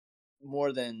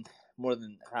more than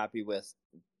happy with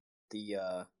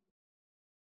the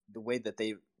way that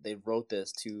they wrote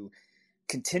this to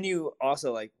continue.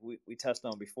 Also, like we touched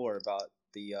on before about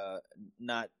the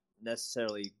not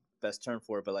necessarily best term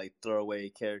for it, but like throwaway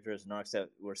characters and arcs that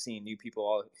we're seeing new people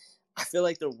all. I feel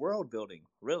like they're world building,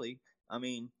 really. I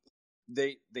mean,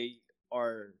 they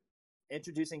are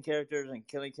introducing characters and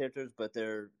killing characters, but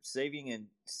they're saving and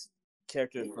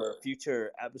characters for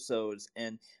future episodes.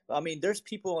 And I mean, there's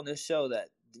people on this show that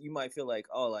you might feel like,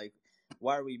 oh, like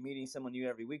why are we meeting someone new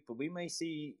every week? But we may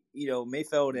see,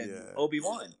 Mayfeld and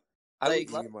Obi-Wan.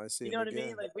 Like, we might see you know him what I mean?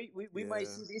 again. Like we might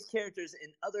see these characters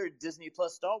in other Disney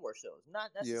Plus Star Wars shows, not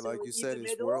necessarily Yeah, like you said, even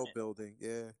it's Mandalorian. world building.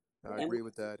 Yeah, I agree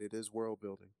with that. It is world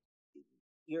building.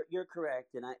 You're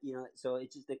correct, and so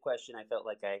it's just a question I felt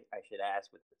like I should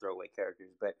ask with the throwaway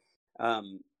characters, but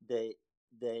the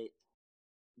they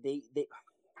I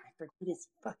forget his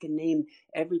fucking name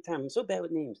every time. I'm so bad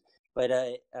with names, but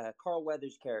Carl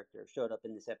Weathers' character showed up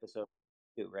in this episode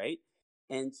too, right?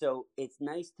 And so it's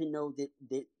nice to know that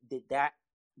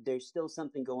there's still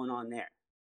something going on there.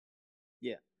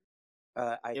 Yeah,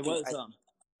 I it think, was.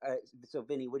 so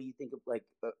Vinny, what do you think of, like,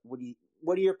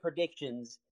 what are your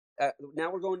predictions? Now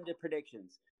we're going into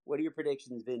predictions. What are your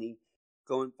predictions, Vinny,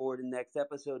 going forward in the next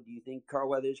episode? Do you think Carl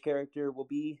Weathers' character will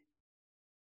be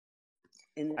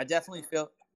in? I definitely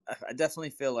feel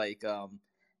like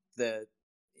the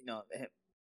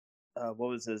what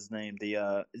was his name,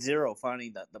 the Zero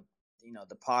finding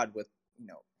the pod with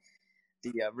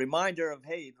the reminder of,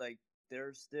 hey, like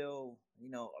there's still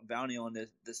a bounty on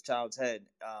this child's head,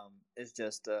 is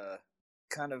just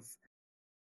kind of,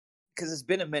 because it's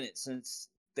been a minute since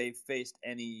they've faced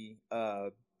any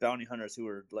bounty hunters who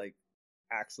were like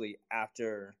actually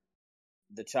after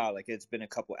the child. Like, it's been a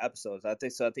couple episodes, I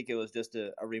think. So I think it was just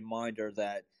a reminder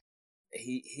that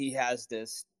he has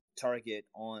this target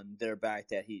on their back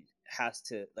that he has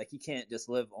to, like, he can't just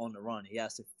live on the run. He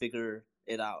has to figure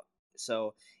it out.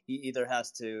 So he either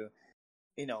has to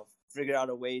figure out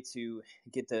a way to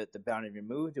get the bounty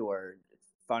removed, or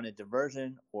find a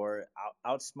diversion, or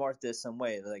outsmart this some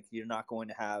way. Like, you're not going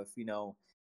to have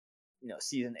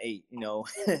season 8,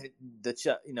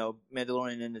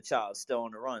 Mandalorian and the child still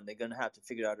on the run. They're gonna have to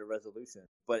figure out a resolution,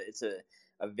 but it's a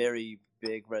very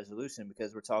big resolution,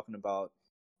 because we're talking about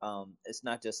it's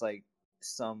not just like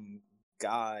some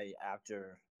guy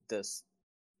after this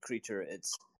creature.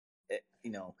 It's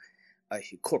a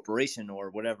corporation or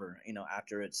whatever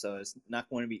after it. So it's not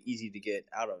going to be easy to get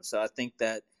out of. So I think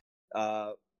that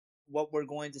what we're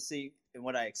going to see, and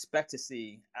what I expect to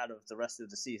see out of the rest of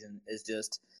the season, is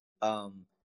just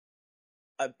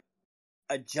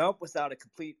a jump without a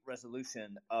complete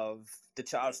resolution of the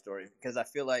child story, because I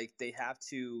feel like they have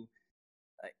to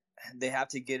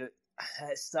get it.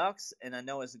 It sucks, and I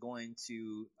know it's going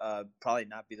to probably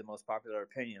not be the most popular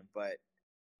opinion, but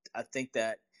I think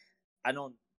that I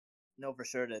don't know for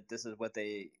sure that this is what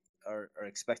they are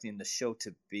expecting the show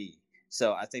to be.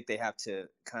 So I think they have to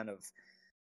kind of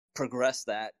progress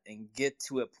that and get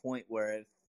to a point where, if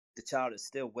the child is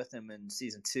still with him in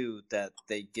season 2, that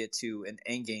they get to an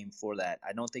end game for that.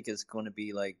 I don't think it's going to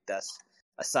be like that's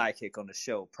a sidekick on the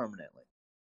show permanently.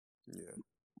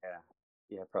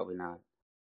 Yeah, probably not.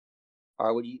 All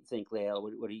right, what do you think, Lael?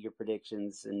 What are your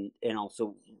predictions, and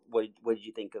also what did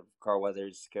you think of Carl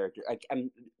Weathers' character? I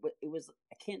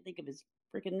can't think of his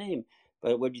freaking name,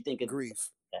 but what did you think of Grief?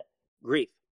 Grief.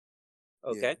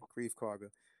 Okay. Yeah, Grief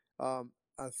Karga.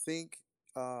 I think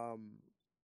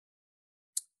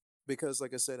because,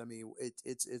 like I said, I mean,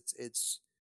 it's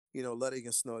letting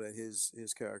us know that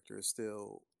his character is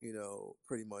still,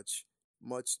 pretty much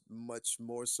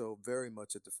more so, very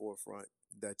much at the forefront.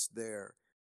 That's there,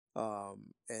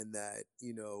 and that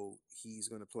he's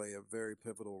going to play a very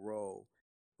pivotal role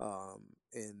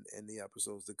in the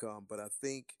episodes to come. But I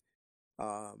think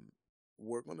um,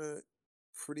 we're going to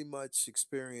pretty much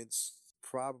experience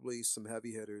probably some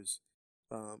heavy hitters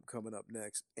coming up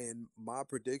next. And my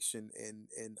prediction,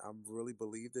 and I really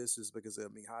believe this, is because I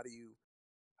mean, how do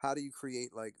you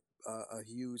create like a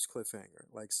huge cliffhanger,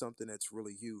 like something that's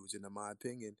really huge? And in my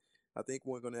opinion, I think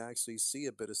we're going to actually see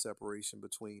a bit of separation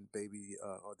between baby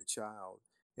or the child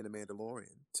and the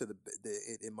Mandalorian.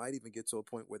 It might even get to a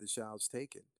point where the child's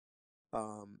taken,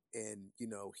 and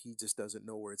he just doesn't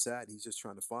know where it's at. He's just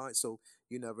trying to find. So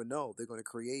you never know. They're going to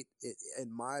create it. In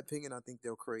my opinion, I think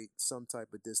they'll create some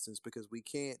type of distance because we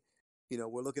can't.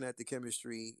 We're looking at the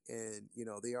chemistry, and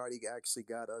they already actually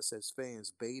got us as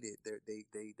fans baited.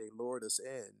 They lured us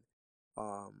in.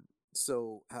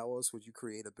 So how else would you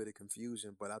create a bit of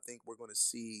confusion? But I think we're going to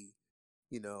see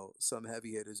some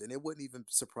heavy hitters. And it wouldn't even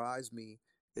surprise me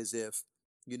as if,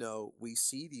 we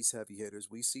see these heavy hitters,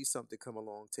 we see something come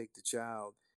along, take the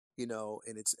child,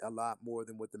 and it's a lot more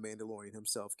than what the Mandalorian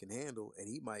himself can handle. And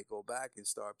he might go back and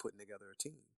start putting together a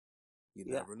team. You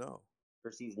Yeah, never know.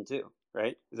 for season 2,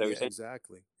 right? Is that what Yeah, you're saying?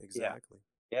 exactly. Yeah, Exactly.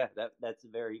 yeah. That's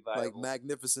very Like viable.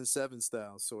 Magnificent Seven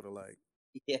style, sort of like.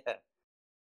 Yeah,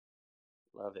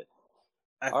 love it.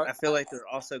 I, All right. I feel like they're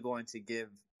also going to give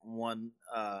one,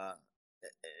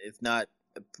 if not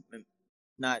the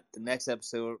next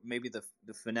episode, maybe the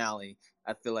finale.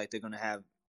 I feel like they're going to have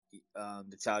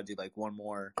the child do like one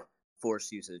more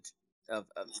force usage of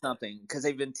something because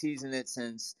they've been teasing it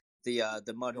since the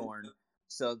Mudhorn.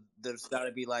 So there's got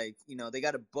to be like they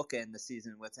got to bookend the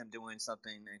season with him doing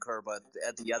something incredible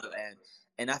at the other end,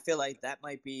 and I feel like that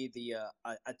might be the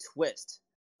a twist.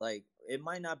 Like it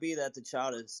might not be that the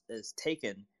child is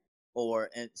taken, or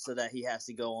and so that he has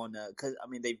to go on because I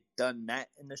mean they've done that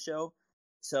in the show,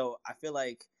 so I feel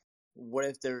like what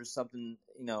if there's something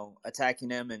attacking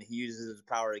him and he uses his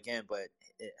power again, but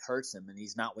it hurts him and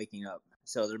he's not waking up.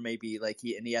 So there may be like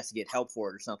he has to get help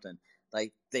for it or something.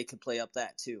 Like they could play up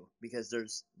that too because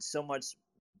there's so much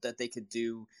that they could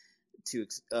do to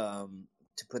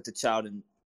put the child in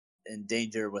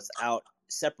danger without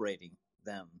separating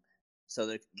them.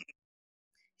 So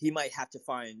he might have to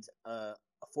find a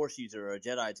force user or a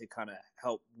Jedi to kind of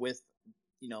help with,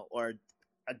 or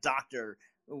a doctor,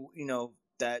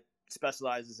 that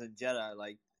specializes in Jedi,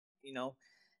 like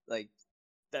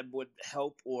that would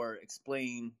help or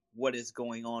explain what is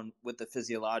going on with the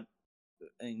physiology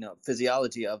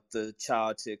of the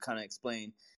child to kind of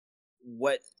explain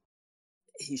what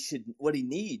what he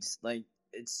needs. Like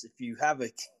it's if you have a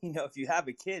if you have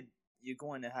a kid, you're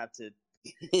going to have to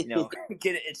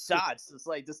get it in shots. It's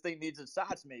like this thing needs its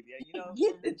shots, maybe.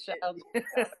 Get the child.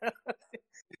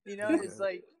 It's Yeah.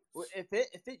 like if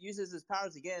it uses its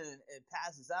powers again and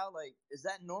passes out, like is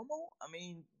that normal? I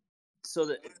mean, so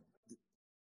that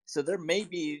so there may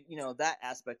be that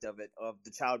aspect of it of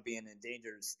the child being in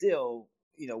danger still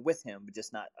with him, but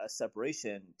just not a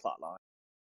separation plot line.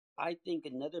 I think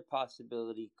another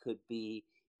possibility could be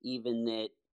even that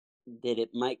it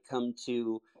might come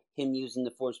to him using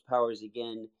the Force powers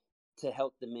again to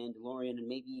help the Mandalorian and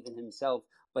maybe even himself,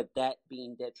 but that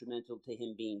being detrimental to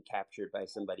him being captured by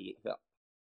somebody else.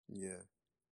 Yeah.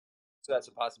 So that's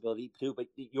a possibility too. But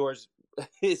yours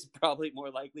is probably more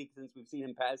likely since we've seen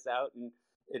him pass out and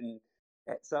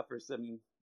suffer some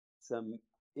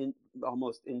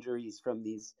almost injuries from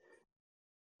these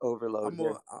overload I'm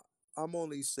here. on, I'm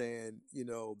only saying,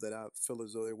 that I feel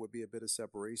as though there would be a bit of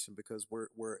separation because we're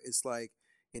it's like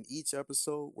in each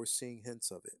episode we're seeing hints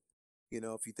of it.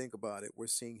 If you think about it, we're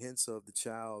seeing hints of the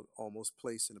child almost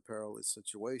placed in a perilous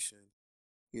situation,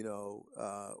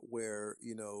 where,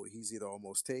 he's either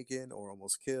almost taken or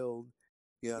almost killed.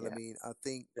 You know what I Yeah. mean? I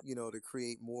think, to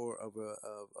create more of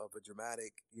a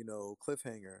dramatic,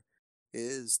 cliffhanger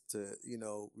is to,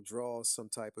 draw some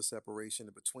type of separation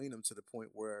in between them to the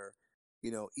point where,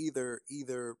 either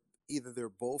they're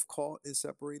both caught and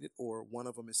separated or one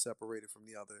of them is separated from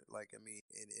the other. Like, I mean,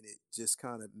 and it just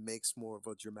kind of makes more of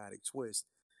a dramatic twist.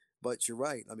 But you're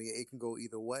right. I mean, it can go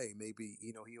either way. Maybe,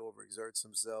 he overexerts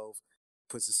himself,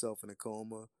 puts himself in a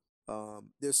coma.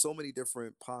 There's so many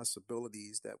different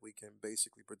possibilities that we can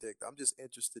basically predict. I'm just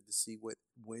interested to see what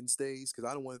Wednesdays, because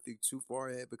I don't want to think too far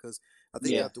ahead because I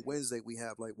think Yeah. after Wednesday we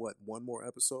have like what, one more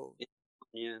episode?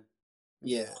 Yeah.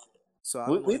 Yeah. So I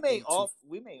We, don't want we to may think too. all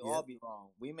we may Yeah, all be wrong.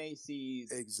 We may see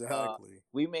exactly.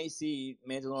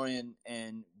 Mandalorian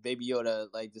and Baby Yoda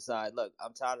like decide, look,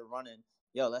 I'm tired of running.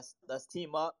 Yo, let's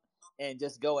team up and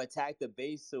just go attack the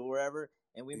base or wherever,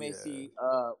 and we may see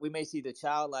the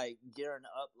child like gearing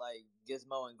up like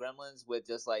Gizmo and Gremlins with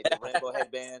just like the rainbow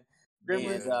headband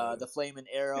and the flaming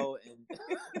arrow, and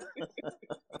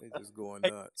they just going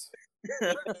nuts.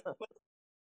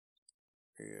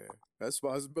 Yeah, that's a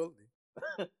possibility.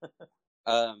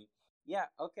 Yeah.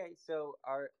 Okay. So,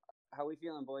 how we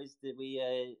feeling, boys? Did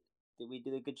we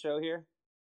do a good show here?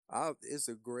 It's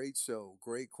a great show.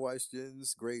 Great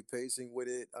questions. Great pacing with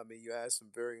it. I mean, you asked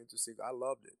some very interesting. I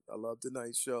loved it. I loved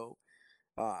tonight's show.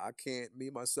 I can't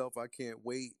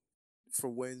wait for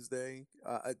Wednesday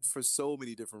for so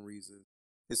many different reasons.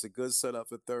 It's a good setup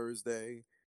for Thursday.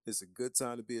 It's a good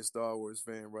time to be a Star Wars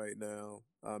fan right now.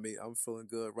 I mean, I'm feeling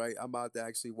good, right? I'm about to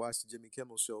actually watch the Jimmy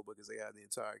Kimmel show because they have the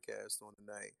entire cast on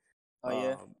tonight. Oh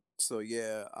yeah. So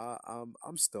yeah,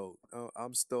 I'm stoked.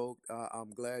 I'm stoked.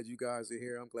 I'm glad you guys are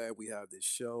here. I'm glad we have this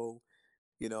show.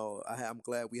 You know, I'm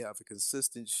glad we have a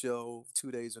consistent show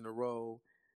 2 days in a row.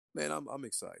 Man, I'm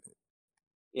excited.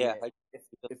 Yeah.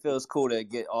 It feels cool to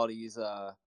get all these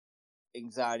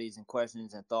anxieties and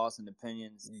questions and thoughts and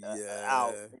opinions out,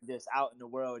 Yeah. just out in the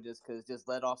world, just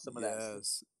let off some of that steam.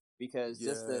 Yes. Because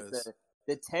just Yes.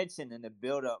 the tension and the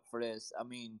build up for this. I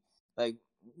mean, like,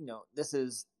 this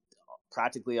is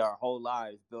practically our whole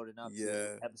lives building up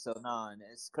to episode 9.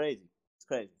 It's crazy. It's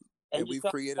crazy. And we've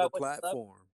created a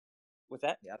platform. With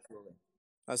that? Yeah, absolutely.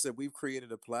 I said we've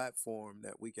created a platform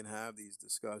that we can have these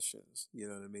discussions. You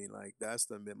know what I mean? Like that's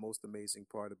the most amazing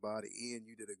part about it. Ian,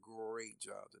 you did a great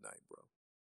job tonight, bro.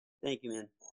 Thank you, man.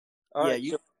 All right,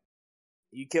 you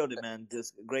killed it, man.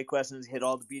 Just great questions. Hit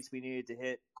all the beats we needed to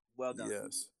hit. Well done.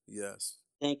 Yes. Yes.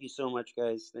 Thank you so much,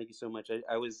 guys. Thank you so much.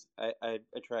 I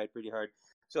tried pretty hard.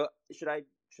 So should I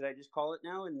just call it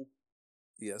now? And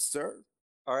yes, sir.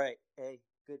 All right. Hey,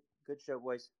 good show,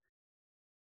 boys.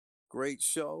 Great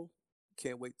show.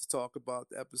 Can't wait to talk about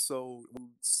episode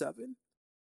 7.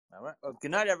 All right.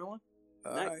 Good night, everyone.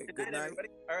 All right. Good night. Everybody.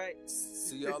 All right.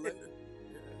 See y'all later.